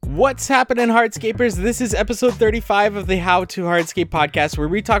What's happening, hardscapers? This is episode 35 of the How to Hardscape podcast, where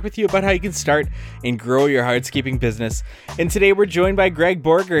we talk with you about how you can start and grow your hardscaping business. And today we're joined by Greg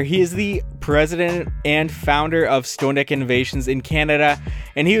Borger. He is the president and founder of Stone Deck Innovations in Canada,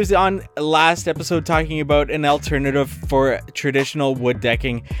 and he was on last episode talking about an alternative for traditional wood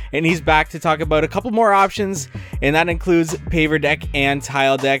decking, and he's back to talk about a couple more options, and that includes paver deck and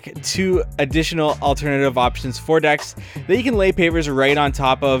tile deck, two additional alternative options for decks that you can lay pavers right on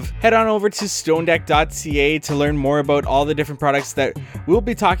top of. Head on over to stonedeck.ca to learn more about all the different products that we'll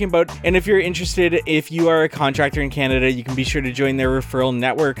be talking about, and if you're interested, if you are a contractor in Canada, you can be sure to join their referral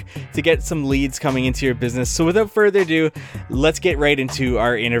network to get some leads coming into your business. So without further ado, let's get right into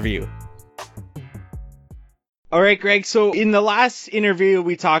our interview. All right, Greg. So in the last interview,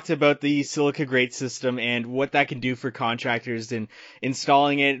 we talked about the silica grate system and what that can do for contractors in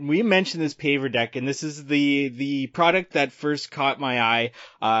installing it. We mentioned this paver deck, and this is the product that first caught my eye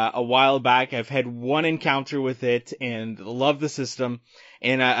a while back. I've had one encounter with it and love the system.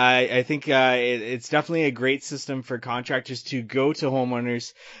 And I think it's definitely a great system for contractors to go to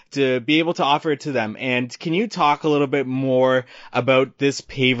homeowners to be able to offer it to them. And can you talk a little bit more about this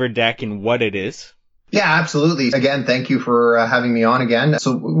paver deck and what it is? Yeah, absolutely. Again, thank you for having me on again.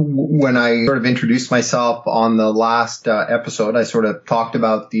 So when I sort of introduced myself on the last episode, I sort of talked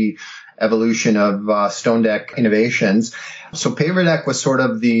about the evolution of Stone Deck Innovations. So paver deck was sort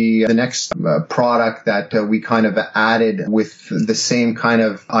of the next product that we kind of added with the same kind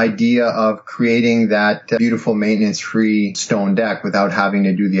of idea of creating that beautiful maintenance-free stone deck without having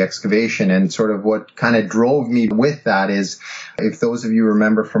to do the excavation. And sort of what kind of drove me with that is, if those of you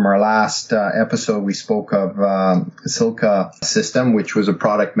remember from our last episode, we spoke of Silica System, which was a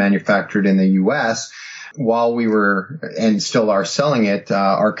product manufactured in the U.S. While we were and still are selling it,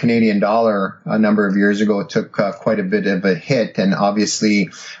 our Canadian dollar a number of years ago took quite a bit of a hit. And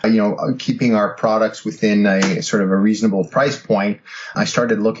obviously, keeping our products within a sort of a reasonable price point, I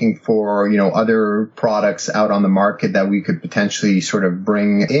started looking for, other products out on the market that we could potentially sort of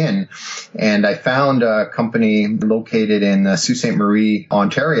bring in. And I found a company located in Sault Ste. Marie,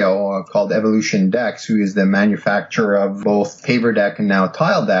 Ontario, called Evolution Decks, who is the manufacturer of both paver deck and now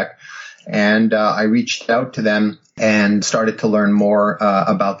tile deck. And I reached out to them and started to learn more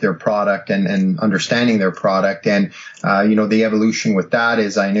about their product and understanding their product. And, the evolution with that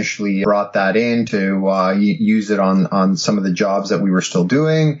is I initially brought that in to use it on some of the jobs that we were still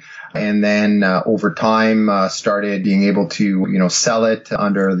doing. And then over time, started being able to, sell it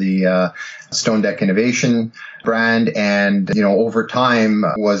under the Stone Deck Innovation brand, and over time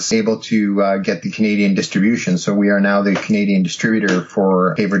was able to get the Canadian distribution. So we are now the Canadian distributor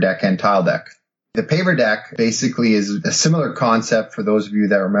for paver deck and tile deck. The paver deck basically is a similar concept for those of you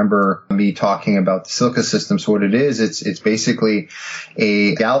that remember me talking about the Silica system. So what it is, it's basically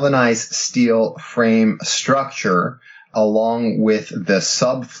a galvanized steel frame structure along with the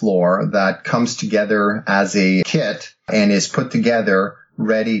subfloor that comes together as a kit and is put together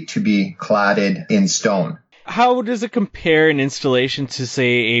ready to be cladded in stone. How does it compare in installation to,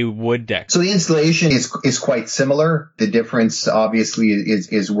 say, a wood deck? So the installation is quite similar. The difference, obviously,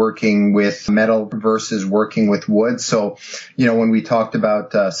 is working with metal versus working with wood. So, when we talked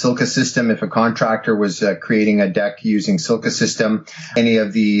about Silica System, if a contractor was creating a deck using Silica System, any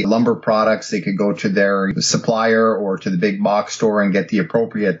of the lumber products, they could go to their supplier or to the big box store and get the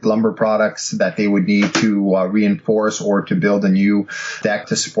appropriate lumber products that they would need to reinforce or to build a new deck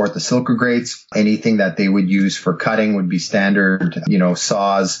to support the silica grates. Anything that they would use for cutting would be standard,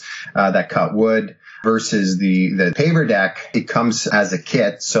 saws that cut wood, versus the paver deck. It comes as a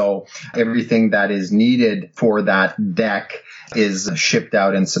kit. So everything that is needed for that deck is shipped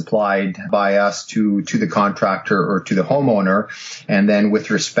out and supplied by us to the contractor or to the homeowner. And then with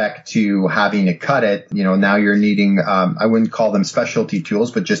respect to having to cut it, now you're needing, I wouldn't call them specialty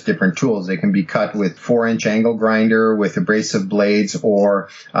tools, but just different tools. They can be cut with 4-inch angle grinder, with abrasive blades, or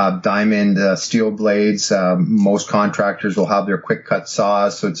diamond steel blades. Most contractors will have their quick cut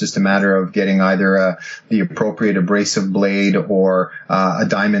saws. So it's just a matter of getting either the appropriate abrasive blade or a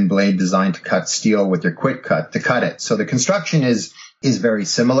diamond blade designed to cut steel with your quick cut to cut it. So the construction is very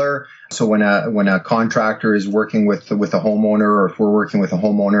similar. So when a contractor is working with a homeowner, or if we're working with a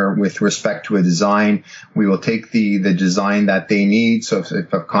homeowner with respect to a design, we will take the design that they need. So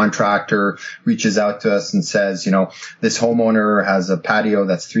if a contractor reaches out to us and says, this homeowner has a patio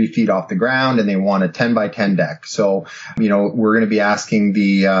that's 3 feet off the ground and they want a 10 by 10 deck. So, we're going to be asking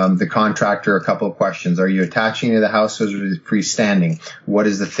the contractor a couple of questions. Are you attaching to the house, or is it freestanding? What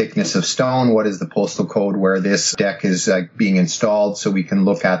is the thickness of stone? What is the postal code where this deck is being installed? So we can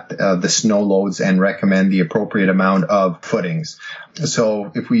look at of the snow loads and recommend the appropriate amount of footings.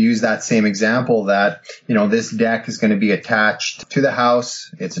 So if we use that same example that, this deck is going to be attached to the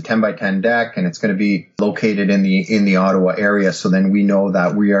house, it's a 10 by 10 deck and it's going to be located in the Ottawa area. So then we know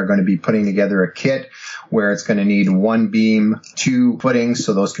that we are going to be putting together a kit where it's going to need 1 beam, 2 footings.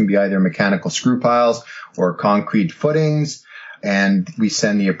 So those can be either mechanical screw piles or concrete footings. And we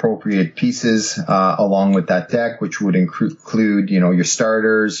send the appropriate pieces along with that deck, which would include, your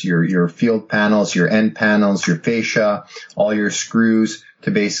starters, your field panels, your end panels, your fascia, all your screws to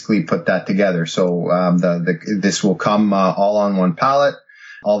basically put that together. So this will come all on one pallet.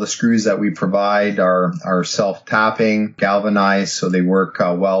 All the screws that we provide are self-tapping, galvanized, so they work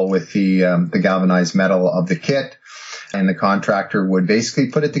well with the galvanized metal of the kit. And the contractor would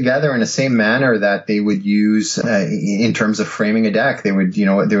basically put it together in the same manner that they would use in terms of framing a deck. They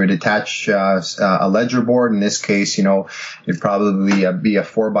would attach a ledger board. In this case, it'd probably be a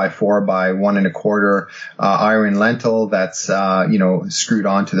 4x4 by 1 1/4 iron lentil that's screwed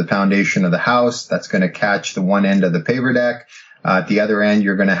onto the foundation of the house. That's going to catch the one end of the paver deck. At the other end,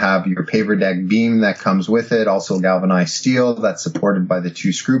 you're going to have your paver deck beam that comes with it, also galvanized steel that's supported by the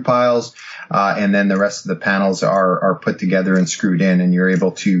 2 screw piles. And then the rest of the panels are put together and screwed in, and you're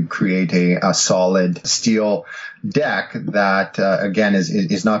able to create a solid steel deck that, again,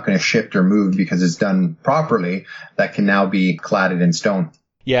 is not going to shift or move because it's done properly, that can now be cladded in stone.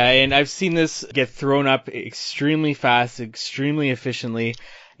 Yeah, and I've seen this get thrown up extremely fast, extremely efficiently.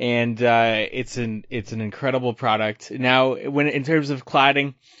 And it's an incredible product. Now, in terms of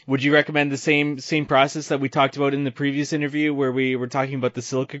cladding, would you recommend the same process that we talked about in the previous interview where we were talking about the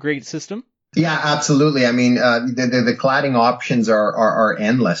silica grate system? Yeah, absolutely. I mean, the cladding options are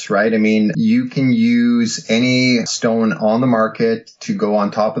endless, right? I mean, you can use any stone on the market to go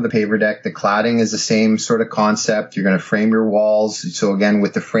on top of the paver deck. The cladding is the same sort of concept. You're going to frame your walls. So again,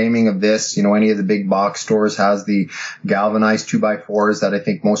 with the framing of this, any of the big box stores has the galvanized 2x4s that I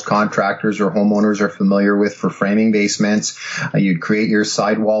think most contractors or homeowners are familiar with for framing basements. You'd create your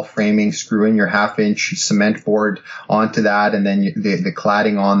sidewall framing, screw in your 1/2-inch cement board onto that, and then the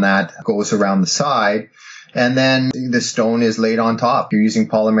cladding on that goes around the side, and then the stone is laid on top. If you're using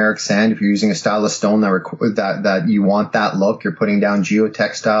polymeric sand, if you're using a style of stone that you want that look, you're putting down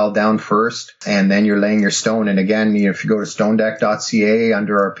geotextile down first, and then you're laying your stone. And again, if you go to stonedeck.ca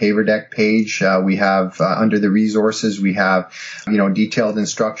under our paver deck page, we have under the resources, we have detailed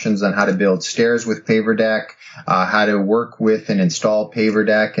instructions on how to build stairs with paver deck, how to work with and install paver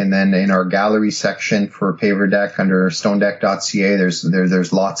deck, and then in our gallery section for paver deck under stonedeck.ca,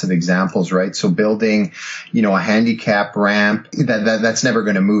 there's lots of examples, right? So building, a handicap ramp that's never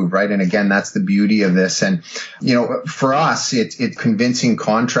going to move, right? And again, that's the beauty of this. And for us, it's convincing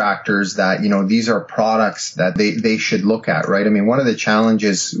contractors that these are products that they should look at, right? I mean, one of the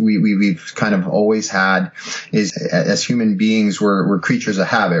challenges we've kind of always had is, as human beings, we're creatures of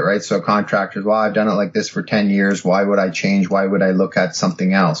habit, right? So contractors, well, I've done it like this for 10 years. Why would I change? Why would I look at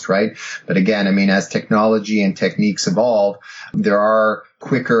something else, right? But again, I mean, as technology and techniques evolve, there are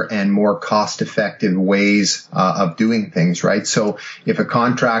quicker and more cost-effective ways of doing things, right? So if a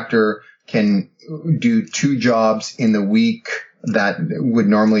contractor can do 2 jobs in the week that would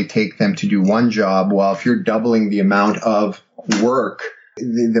normally take them to do 1 job, well, if you're doubling the amount of work,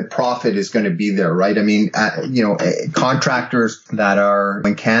 the profit is going to be there, right? I mean, contractors that are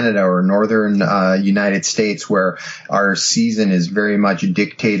in Canada or northern United States, where our season is very much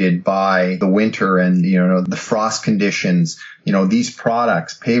dictated by the winter and, the frost conditions, these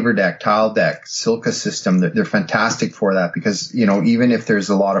products, paver deck, tile deck, silica system, they're fantastic for that because, even if there's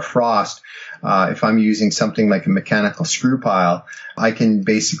a lot of frost, if I'm using something like a mechanical screw pile, I can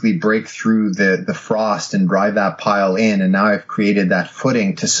basically break through the frost and drive that pile in. And now I've created that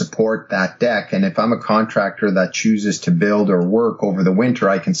footing to support that deck. And if I'm a contractor that chooses to build or work over the winter,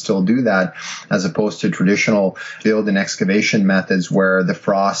 I can still do that, as opposed to traditional build and excavation methods where the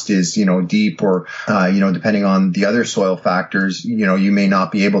frost is, deep or, depending on the other soil factors, you may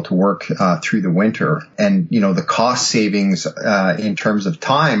not be able to work through the winter. And, the cost savings in terms of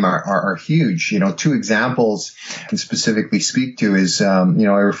time are huge. 2 examples I can specifically speak to is, I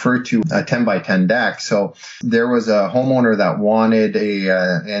refer to a 10 by 10 deck. So there was a homeowner that wanted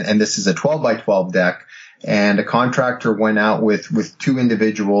and this is a 12 by 12 deck, and a contractor went out with 2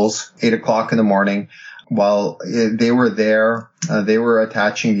 individuals, 8:00 in the morning. While they were there, they were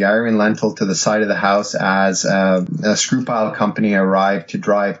attaching the iron lentil to the side of the house as a screw pile company arrived to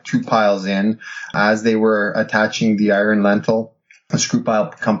drive 2 piles in. As they were attaching the iron lentil, a screw pile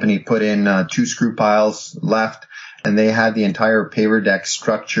company put in 2 screw piles left, and they had the entire paver deck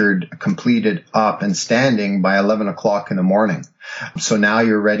structured, completed up and standing by 11:00 in the morning. So now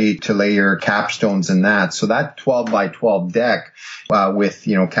you're ready to lay your capstones in that. So that 12 by 12 deck, with,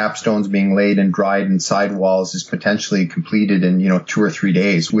 capstones being laid and dried in sidewalls is potentially completed in, 2 or 3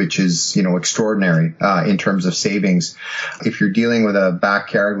 days, which is, extraordinary, in terms of savings. If you're dealing with a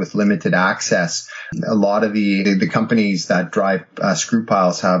backyard with limited access, a lot of the companies that drive screw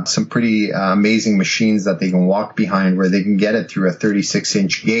piles have some pretty amazing machines that they can walk behind where they can get it through a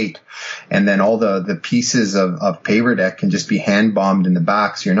 36-inch gate. And then all the pieces of paver deck can just be hand bombed in the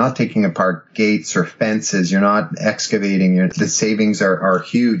back. So you're not taking apart gates or fences. You're not excavating. The savings are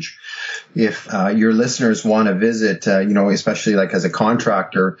huge. If your listeners want to visit, especially like as a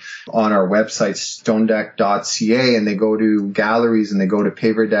contractor, on our website, stonedeck.ca, and they go to galleries and they go to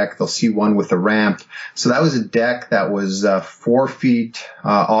paver deck, they'll see one with a ramp. So that was a deck that was 4 feet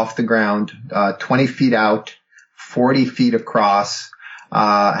off the ground, 20 feet out, 40 feet across,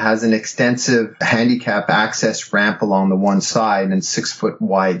 has an extensive handicap access ramp along the one side and 6-foot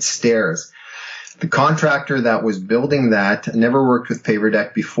wide stairs. The contractor that was building that never worked with paver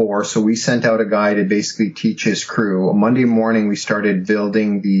deck before, so we sent out a guy to basically teach his crew. On Monday morning, we started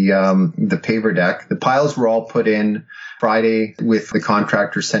building the paver deck. The piles were all put in Friday, with the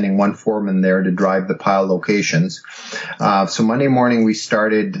contractor sending one foreman there to drive the pile locations. So Monday morning we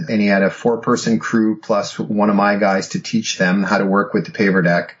started, and he had a 4-person crew plus one of my guys to teach them how to work with the paver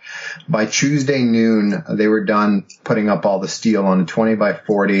deck. By Tuesday noon, they were done putting up all the steel on a 20 by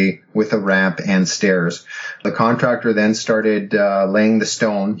 40 with a ramp and stairs. The contractor then started laying the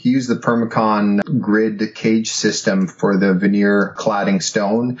stone. He used the Permacon grid cage system for the veneer cladding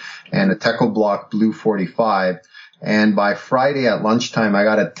stone and a Techo-Block Blue 45. And by Friday at lunchtime, I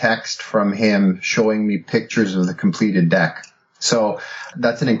got a text from him showing me pictures of the completed deck. So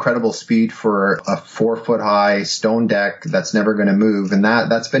that's an incredible speed for a 4-foot high stone deck that's never going to move. And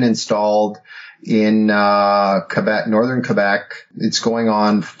that's been installed in Quebec, northern Quebec. It's going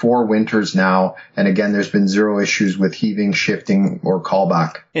on 4 winters now. And again, there's been 0 issues with heaving, shifting, or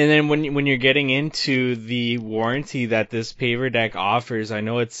callback. And then when you're getting into the warranty that this paver deck offers, I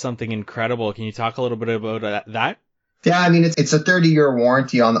know it's something incredible. Can you talk a little bit about that? Yeah, I mean, it's a 30-year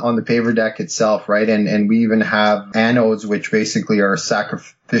warranty on the paver deck itself, right? And we even have anodes, which basically are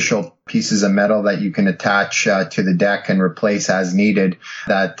sacrificial pieces of metal that you can attach to the deck and replace as needed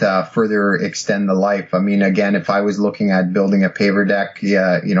that further extend the life. I mean, again, if I was looking at building a paver deck,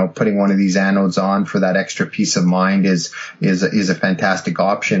 putting one of these anodes on for that extra peace of mind is a fantastic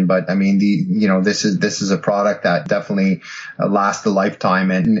option. But I mean, this is a product that definitely lasts a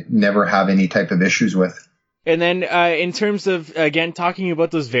lifetime and never have any type of issues with. And then in terms of, again, talking about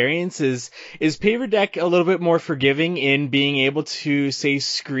those variances, is paver deck a little bit more forgiving in being able to, say,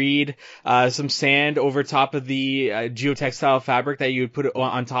 screed some sand over top of the geotextile fabric that you would put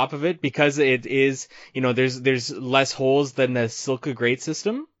on top of it, because it is, there's less holes than the Silca grate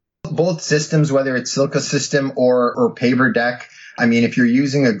system? Both systems, whether it's Silca system or paver deck, I mean, if you're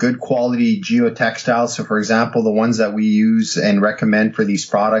using a good quality geotextile, so for example, the ones that we use and recommend for these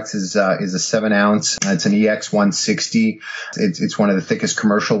products is a 7-ounce. It's an EX160. It's one of the thickest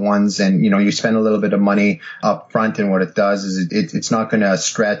commercial ones, and you spend a little bit of money up front, and what it does is it's not going to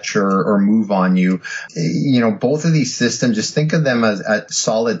stretch or move on you. Both of these systems, just think of them as a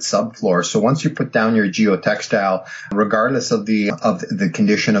solid subfloor. So once you put down your geotextile, regardless of the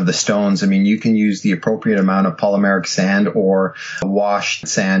condition of the stones, I mean, you can use the appropriate amount of polymeric sand or washed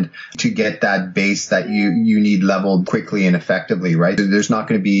sand to get that base that you need leveled quickly and effectively, right? There's not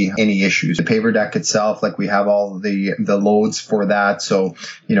going to be any issues. The paver deck itself, like we have all the loads for that. So,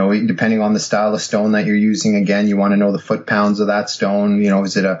 depending on the style of stone that you're using, again, you want to know the foot pounds of that stone.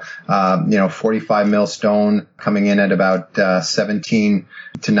 Is it a 45 mil stone coming in at about 17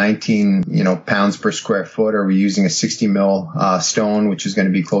 to 19, pounds per square foot? Or are we using a 60 mil stone, which is going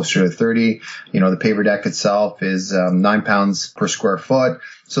to be closer to 30? The paver deck itself is 9 pounds per square foot.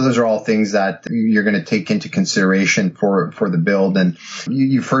 So those are all things that you're going to take into consideration for the build. And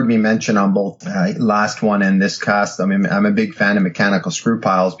you've heard me mention on both last one and this cast, I mean, I'm a big fan of mechanical screw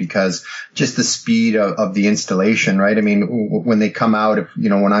piles because just the speed of the installation, right? I mean, when they come out,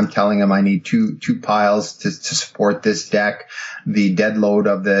 when I'm telling them I need two piles to support this deck, the dead load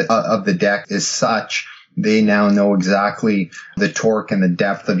of the deck is such, they now know exactly the torque and the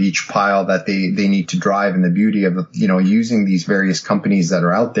depth of each pile that they need to drive. And the beauty of, using these various companies that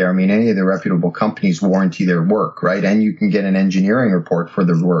are out there. I mean, any of the reputable companies warranty their work, right? And you can get an engineering report for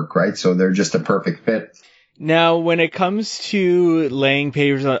their work, right? So they're just a perfect fit. Now, when it comes to laying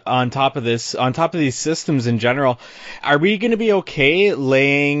pavers on top of these systems in general, are we going to be okay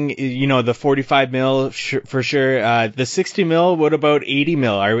laying, the 45 mil for sure, the 60 mil? What about 80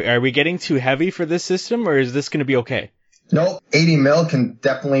 mil? Are we getting too heavy for this system, or is this going to be okay? No, 80 mil can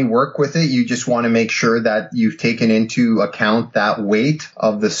definitely work with it. You just want to make sure that you've taken into account that weight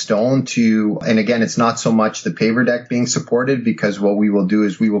of the stone and again, it's not so much the paver deck being supported, because what we will do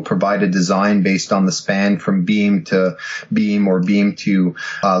is we will provide a design based on the span from beam to beam or beam to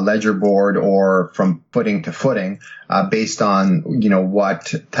ledger board or from footing to footing. Based on,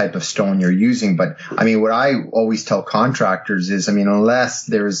 what type of stone you're using. But I mean, what I always tell contractors is, unless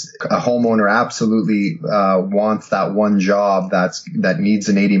there's a homeowner absolutely wants that one job that needs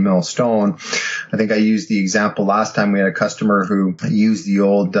an 80 mil stone. I think I used the example last time. We had a customer who used the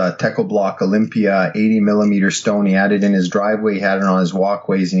old Techoblock Olympia 80 millimeter stone. He had it in his driveway, he had it on his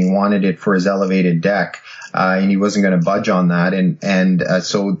walkways, and he wanted it for his elevated deck. And he wasn't going to budge on that.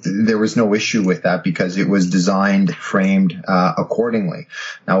 So there was no issue with that because it was designed, framed, accordingly.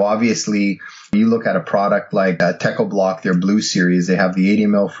 Now, obviously, you look at a product like Techoblock, their Blue Series, they have the 80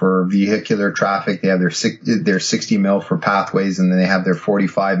 mil for vehicular traffic. They have their 60 mil for pathways, and then they have their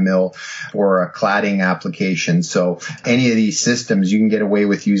 45 mil for cladding applications. So any of these systems, you can get away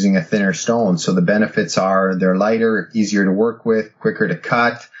with using a thinner stone. So the benefits are they're lighter, easier to work with, quicker to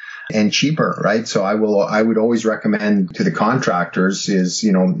cut, and cheaper, right? So I would always recommend to the contractors is,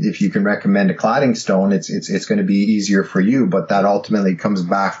 if you can recommend a cladding stone, it's going to be easier for you, but that ultimately comes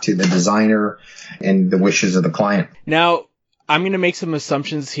back to the designer and the wishes of the client. Now, I'm going to make some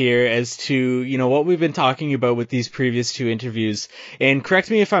assumptions here as to, what we've been talking about with these previous two interviews. And correct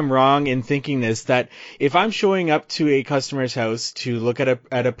me if I'm wrong in thinking this, that if I'm showing up to a customer's house to look at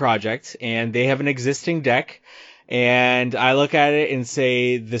a project and they have an existing deck, and I look at it and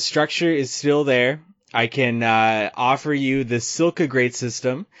say the structure is still there, I can offer you the Silca-Grate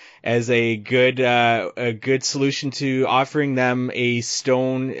system as a good solution to offering them a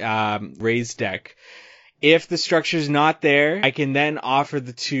stone raised deck. If the structure is not there, I can then offer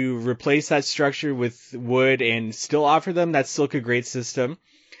to replace that structure with wood and still offer them that Silca-Grate system.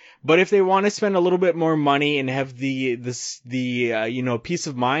 But if they want to spend a little bit more money and have the peace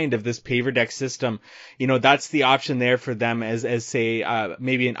of mind of this paver deck system, that's the option there for them as say,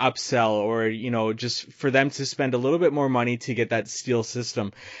 maybe an upsell or, just for them to spend a little bit more money to get that steel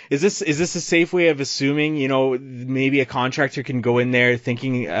system. Is this a safe way of assuming, maybe a contractor can go in there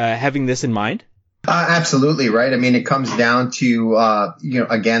thinking, having this in mind? Absolutely, right? I mean, it comes down to,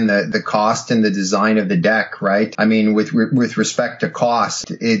 again, the cost and the design of the deck, right? I mean, with respect to cost,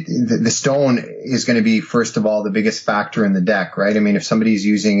 the stone is going to be, first of all, the biggest factor in the deck, right? I mean, if somebody's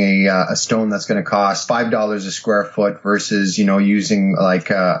using a stone that's going to cost $5 a square foot versus, using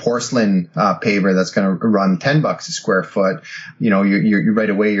like a porcelain paver that's going to run $10 a square foot, you're right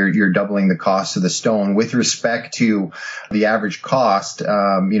away, you're doubling the cost of the stone. With respect to the average cost,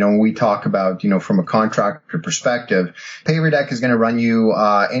 when we talk about, from a contractor perspective, paver deck is going to run you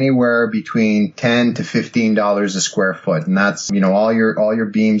anywhere between $10 to $15 a square foot, and that's all your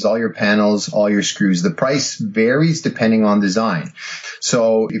beams, all your panels, all your screws. The price varies depending on design.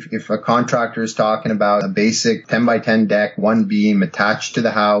 So if a contractor is talking about a basic 10 by 10 deck, one beam attached to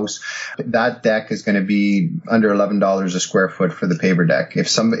the house, that deck is going to be under $11 a square foot for the paver deck.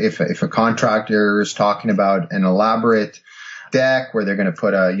 If a contractor is talking about an elaborate deck where they're going to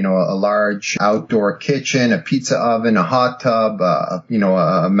put a large outdoor kitchen, a pizza oven, a hot tub,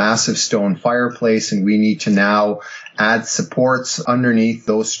 a massive stone fireplace, and we need to now add supports underneath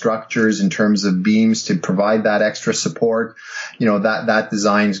those structures in terms of beams to provide that extra support, that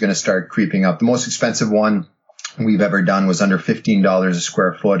design is going to start creeping up. The most expensive one we've ever done was under $15 a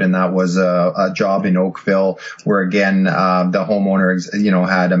square foot, and that was a job in Oakville where, again, the homeowner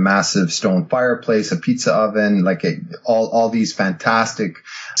had a massive stone fireplace, a pizza oven, all these fantastic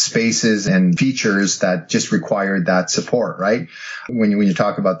spaces and features that just required that support, right? When you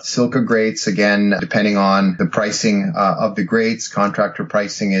talk about the Silca-Grates, again, depending on the pricing of the grates, contractor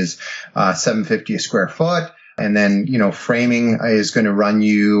pricing is $750 a square foot. And then, framing is going to run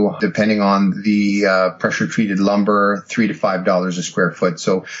you, depending on the pressure treated lumber, $3 to $5 a square foot.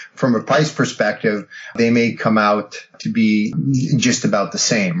 So from a price perspective, they may come out to be just about the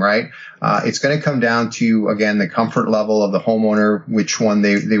same, right? It's going to come down to, again, the comfort level of the homeowner, which one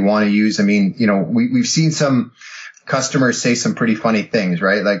they want to use. I mean, we've seen some customers say some pretty funny things,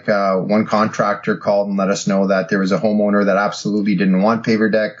 right? Like one contractor called and let us know that there was a homeowner that absolutely didn't want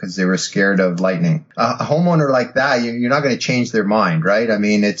paver deck because they were scared of lightning. A homeowner like that, you're not going to change their mind, right? I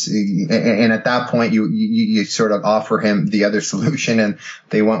mean, and at that point, you sort of offer him the other solution, and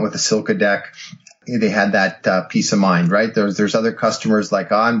they went with a Silca deck. They had that peace of mind, right? There's other customers like,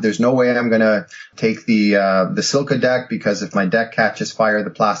 there's no way I'm going to take the Silca deck because if my deck catches fire,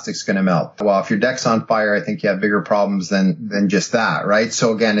 the plastic's going to melt. Well, if your deck's on fire, I think you have bigger problems than just that, right?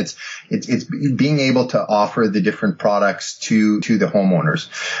 So again, it's it's being able to offer the different products to the homeowners,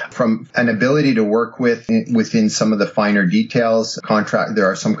 from an ability to work within some of the finer details. There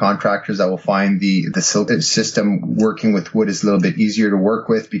are some contractors that will find the Silka system working with wood is a little bit easier to work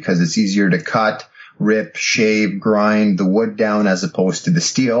with because it's easier to cut, rip, shave, grind the wood down as opposed to the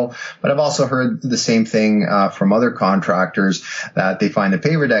steel. But I've also heard the same thing from other contractors, that they find the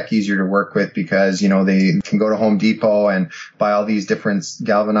paver deck easier to work with because, they can go to Home Depot and buy all these different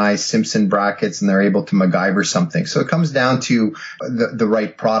galvanized Simpson brackets and they're able to MacGyver something. So it comes down to the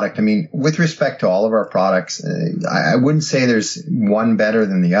right product. I mean, with respect to all of our products, I wouldn't say there's one better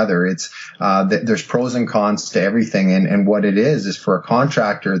than the other. It's there's pros and cons to everything. And what it is for a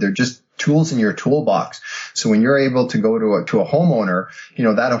contractor, they're just tools in your toolbox. So when you're able to go to a homeowner,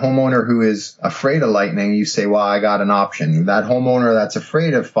 that a homeowner who is afraid of lightning, you say, well, I got an option. That homeowner that's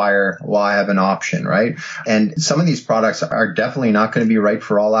afraid of fire, well, I have an option, right? And some of these products are definitely not going to be right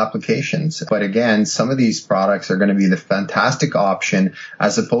for all applications. But again, some of these products are going to be the fantastic option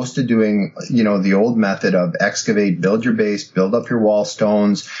as opposed to doing, the old method of excavate, build your base, build up your wall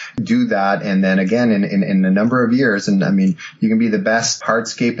stones, do that. And then again, in a number of years, and I mean, you can be the best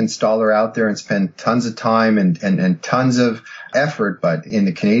hardscape installer out there and spend tons of time and tons of effort, but in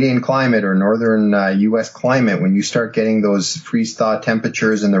the Canadian climate or northern U.S. climate, when you start getting those freeze-thaw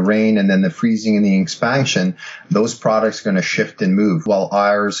temperatures and the rain and then the freezing and the expansion, those products are going to shift and move, while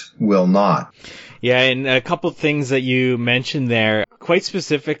ours will not. Yeah, and a couple of things that you mentioned there, quite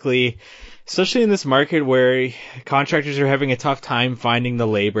specifically, especially in this market where contractors are having a tough time finding the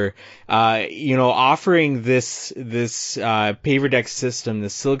labor, offering this paver deck system, the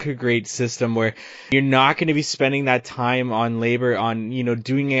Silka grade system, where you're not going to be spending that time on labor on,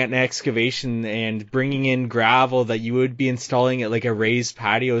 doing an excavation and bringing in gravel that you would be installing at like a raised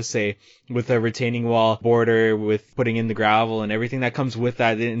patio, say, with a retaining wall border, with putting in the gravel and everything that comes with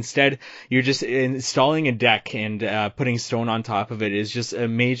that. Instead, you're just installing a deck and putting stone on top of it is just a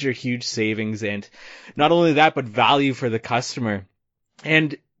major, huge savings. And not only that, but value for the customer.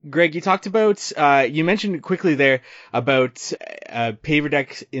 And Greg, you talked about, you mentioned quickly there about a paver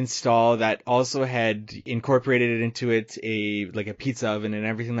deck install that also had incorporated into it a pizza oven and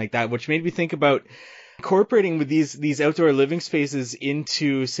everything like that, which made me think about incorporating with these outdoor living spaces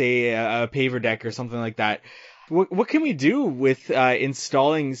into, say, a paver deck or something like that. What can we do with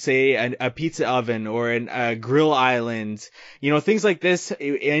installing, say, a pizza oven or a grill island, things like this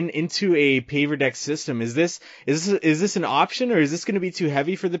into a paver deck system? Is this an option, or is this going to be too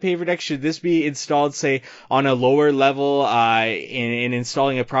heavy for the paver deck? Should this be installed, say, on a lower level in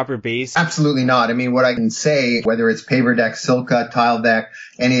installing a proper base? Absolutely not. I mean, what I can say, whether it's paver deck, Silka, tile deck,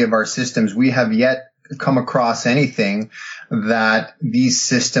 any of our systems, we have yet come across anything that these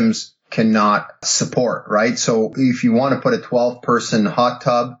systems cannot support, right? So if you want to put a 12-person hot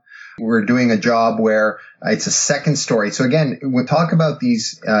tub, we're doing a job where it's a second story. So again, we talk about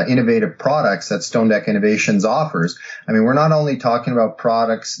these innovative products that Stone Deck Innovations offers. I mean, we're not only talking about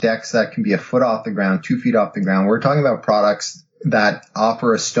decks that can be a foot off the ground, 2 feet off the ground. We're talking about products that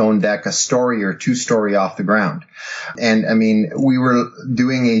offer a stone deck a story or 2-story off the ground. And I mean, we were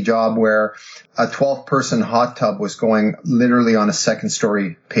doing a job where a 12-person hot tub was going literally on a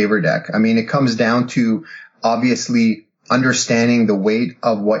 2nd-story paver deck. I mean, it comes down to obviously understanding the weight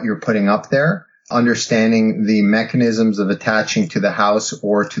of what you're putting up there, understanding the mechanisms of attaching to the house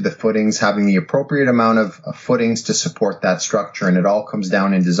or to the footings, having the appropriate amount of footings to support that structure. And it all comes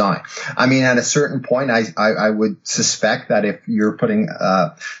down in design. I mean, at a certain point, I would suspect that if you're putting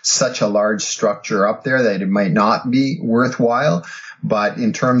such a large structure up there, that it might not be worthwhile. But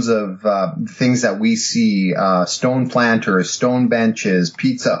in terms of things that we see, stone planters, stone benches,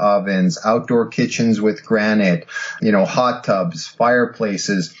 pizza ovens, outdoor kitchens with granite, hot tubs,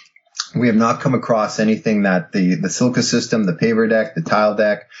 fireplaces, we have not come across anything that the Silka system, the paver deck, the tile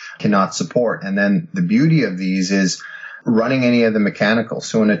deck cannot support. And then the beauty of these is running any of the mechanicals.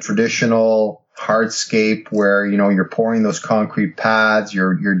 So in a traditional hardscape where, you're pouring those concrete pads,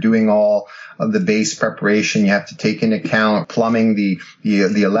 you're doing all of the base preparation, you have to take into account plumbing, the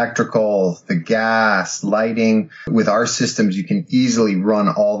electrical, the gas, lighting. With our systems, you can easily run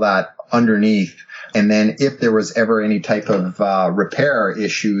all that underneath. And then if there was ever any type of repair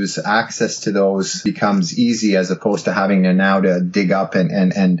issues, access to those becomes easy, as opposed to having to dig up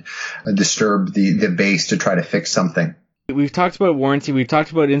and disturb the base to try to fix something. We've talked about warranty, we've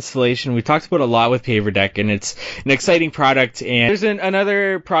talked about installation, we've talked about a lot with paver deck, and it's an exciting product. And there's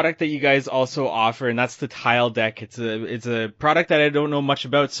another product that you guys also offer, and that's the tile deck. It's a product that I don't know much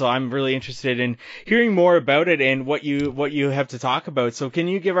about, so I'm really interested in hearing more about it and what you have to talk about. So can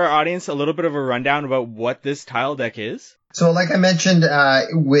you give our audience a little bit of a rundown about what this tile deck is? So like I mentioned,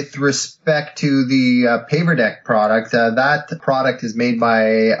 with respect to the paver deck product, that product is made by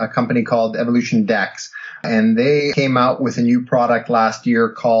a company called Evolution Decks, and they came out with a new product last year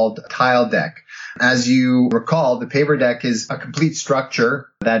called Tile Deck. As you recall, the paver deck is a complete structure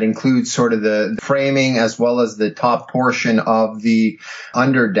that includes sort of the framing as well as the top portion of the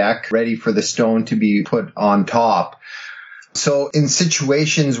under deck ready for the stone to be put on top. So in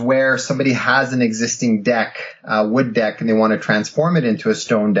situations where somebody has an existing deck, wood deck, and they want to transform it into a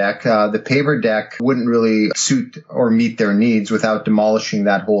stone deck, the paver deck wouldn't really suit or meet their needs without demolishing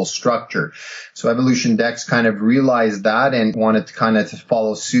that whole structure. So Evolution Decks kind of realized that and wanted to kind of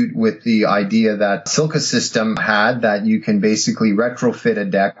follow suit with the idea that Silca System had, that you can basically retrofit a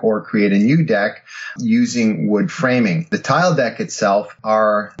deck or create a new deck using wood framing. The tile deck itself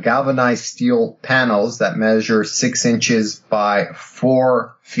are galvanized steel panels that measure 6 inches by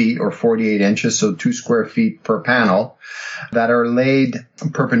 4 feet or 48 inches, so 2 square feet per panel, that are laid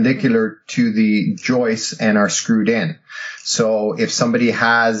perpendicular to the joists and are screwed in. So if somebody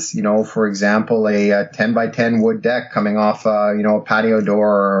has, for example, a 10 by 10 wood deck coming off, a patio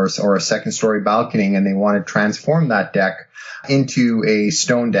door or a second story balcony, and they want to transform that deck into a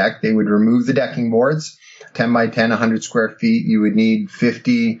stone deck, they would remove the decking boards. 10 by 10, 100 square feet, you would need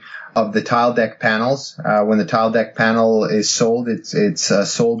 50 of the tile deck panels. When the tile deck panel is sold, it's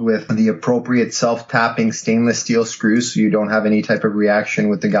sold with the appropriate self-tapping stainless steel screws, so you don't have any type of reaction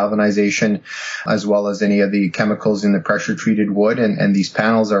with the galvanization as well as any of the chemicals in the pressure-treated wood. And these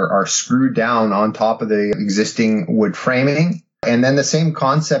panels are screwed down on top of the existing wood framing. And then the same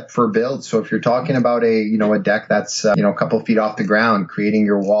concept for build. So if you're talking about a deck that's, a couple feet off the ground, creating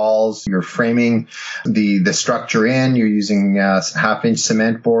your walls, you're framing the structure in, you're using half-inch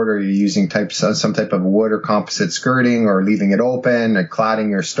cement board, or you're using some type of wood or composite skirting, or leaving it open and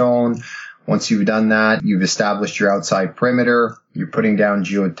cladding your stone. Once you've done that, you've established your outside perimeter. You're putting down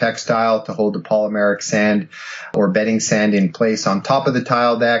geotextile to hold the polymeric sand or bedding sand in place on top of the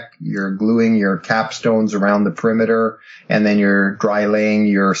tile deck. You're gluing your capstones around the perimeter, and then you're dry laying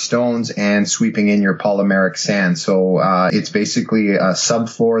your stones and sweeping in your polymeric sand. So it's basically a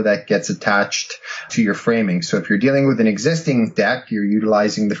subfloor that gets attached to your framing. So if you're dealing with an existing deck, you're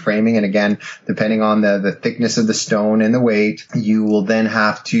utilizing the framing. And again, depending on the thickness of the stone and the weight, you will then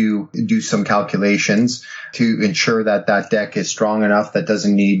have to do some calculations to ensure that that deck is strong enough that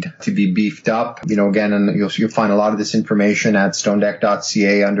doesn't need to be beefed up. Again, and you'll find a lot of this information at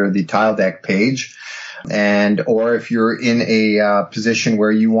stonedeck.ca under the tile deck page. Or if you're in a position where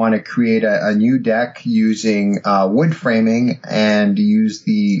you want to create a new deck using wood framing and use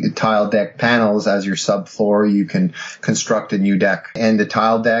the tile deck panels as your subfloor, you can construct a new deck. And the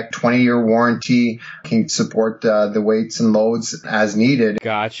tile deck, 20-year warranty, can support the weights and loads as needed.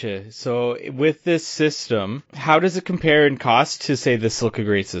 Gotcha. So with this system, how does it compare in cost to, say, the Silca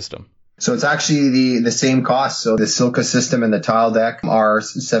Grate system? So it's actually the same cost. So the Silca System and the tile deck are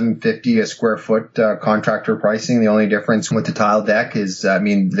 $750 a square foot contractor pricing. The only difference with the tile deck is,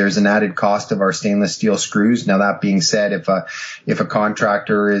 there's an added cost of our stainless steel screws. Now, that being said, if a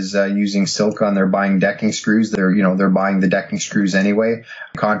contractor is using Silca and they're buying decking screws, they're buying the decking screws anyway.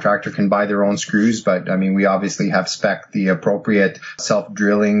 A contractor can buy their own screws, but we obviously have spec the appropriate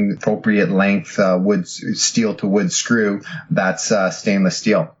self-drilling, appropriate length wood steel to wood screw that's stainless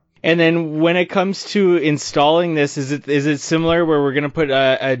steel. And then when it comes to installing this, is it similar where we're going to put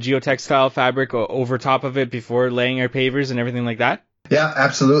a geotextile fabric over top of it before laying our pavers and everything like that? Yeah,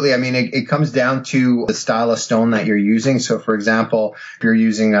 absolutely. It comes down to the style of stone that you're using. So, for example, if you're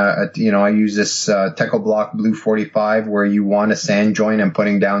using I use this Techo-Block Blue 45, where you want a sand joint and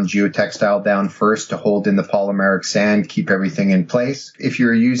putting down geotextile down first to hold in the polymeric sand, keep everything in place. If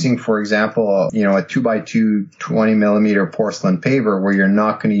you're using, for example, a 2x2 20 millimeter porcelain paver, where you're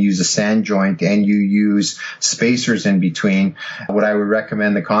not going to use a sand joint and you use spacers in between, what I would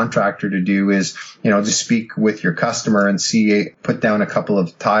recommend the contractor to do is, just speak with your customer and put down a couple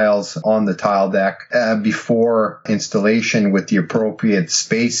of tiles on the tile deck before installation with the appropriate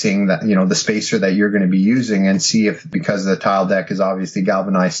spacing, that the spacer that you're going to be using, and see if, because the tile deck is obviously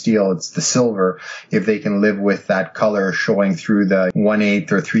galvanized steel, it's the silver, if they can live with that color showing through the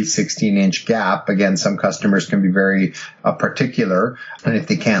 1/8 or 3/16 inch gap. Again, some customers can be very particular, and if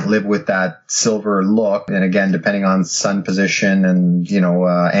they can't live with that silver look, and again, depending on sun position and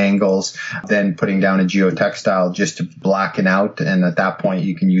angles, then putting down a geotextile just to blacken out. And at that point,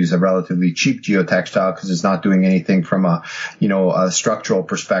 you can use a relatively cheap geotextile because it's not doing anything from a structural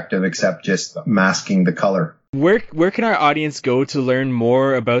perspective except just masking the color. Where can our audience go to learn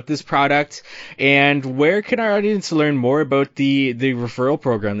more about this product, and where can our audience learn more about the referral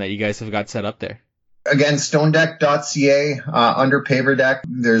program that you guys have got set up there? Again, stonedeck.ca, under paver deck,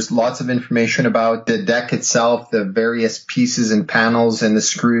 there's lots of information about the deck itself, the various pieces and panels and the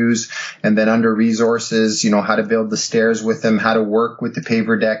screws. And then under resources, how to build the stairs with them, how to work with the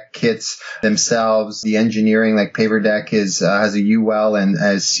paver deck kits themselves, the engineering, like paver deck has a UL and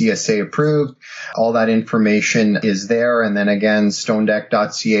as CSA approved. All that information is there. And then again,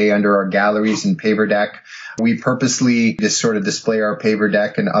 stonedeck.ca under our galleries and paver deck. We purposely just sort of display our paver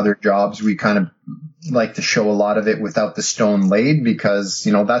deck and other jobs. We kind of like to show a lot of it without the stone laid because,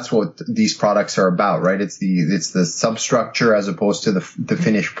 that's what these products are about, right? It's the substructure as opposed to the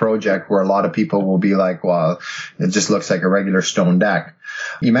finished project where a lot of people will be like, well, it just looks like a regular stone deck.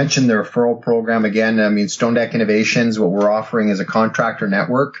 You mentioned the referral program again. Stone Deck Innovations, what we're offering is a contractor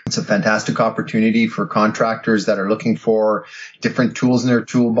network. It's a fantastic opportunity for contractors that are looking for different tools in their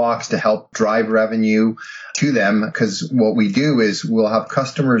toolbox to help drive revenue to them. Because what we do is we'll have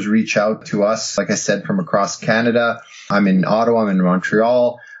customers reach out to us, like I said, from across Canada. I'm in Ottawa, I'm in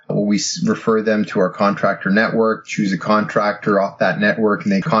Montreal. We refer them to our contractor network, choose a contractor off that network,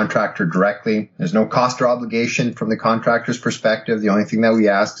 and they contractor directly. There's no cost or obligation from the contractor's perspective. The only thing that we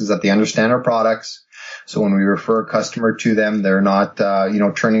ask is that they understand our products. So when we refer a customer to them, they're not,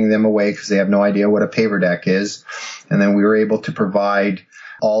 turning them away because they have no idea what a paver deck is. And then we were able to provide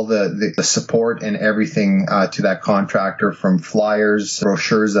all the support and everything to that contractor, from flyers,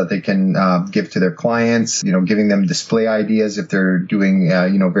 brochures that they can give to their clients, giving them display ideas if they're doing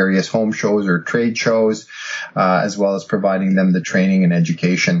various home shows or trade shows, as well as providing them the training and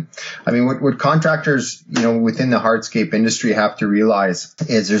education. What contractors within the hardscape industry have to realize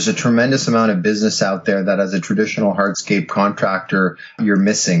is there's a tremendous amount of business out there that as a traditional hardscape contractor you're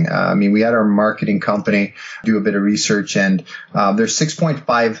missing. We had our marketing company do a bit of research, and there's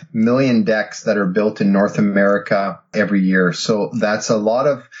 6.5 million decks that are built in North America every year. So that's a lot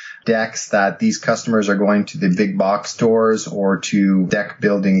of decks that these customers are going to the big box stores or to deck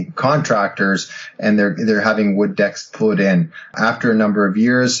building contractors, and they're having wood decks put in. After a number of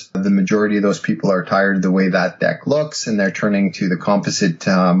years, the majority of those people are tired of the way that deck looks, and they're turning to the composite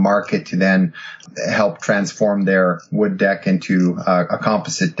market to then help transform their wood deck into a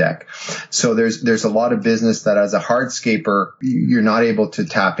composite deck. So there's a lot of business that as a hardscaper you're not able to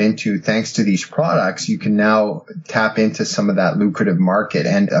tap into. Thanks to these products, you can now tap into some of that lucrative market.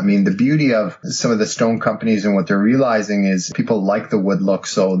 And the beauty of some of the stone companies and what they're realizing is people like the wood look.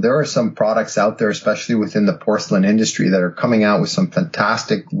 So there are some products out there, especially within the porcelain industry, that are coming out with some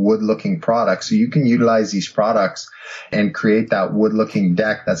fantastic wood looking products. So you can utilize these products and create that wood looking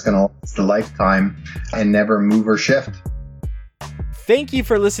deck that's going to last a lifetime and never move or shift. Thank you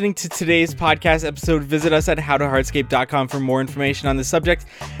for listening to today's podcast episode. Visit us at howtohardscape.com for more information on the subject,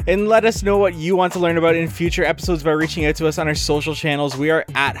 and let us know what you want to learn about in future episodes by reaching out to us on our social channels. We are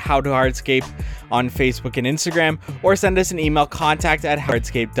at howtohardscape on Facebook and Instagram, or send us an email,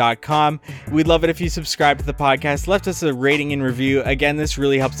 contact@hardscape.com. We'd love it if you subscribe to the podcast, left us a rating and review. Again, this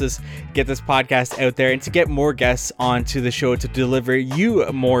really helps us get this podcast out there and to get more guests onto the show to deliver you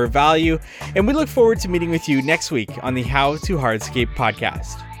more value. And we look forward to meeting with you next week on the How to Hardscape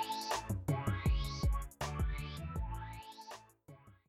podcast.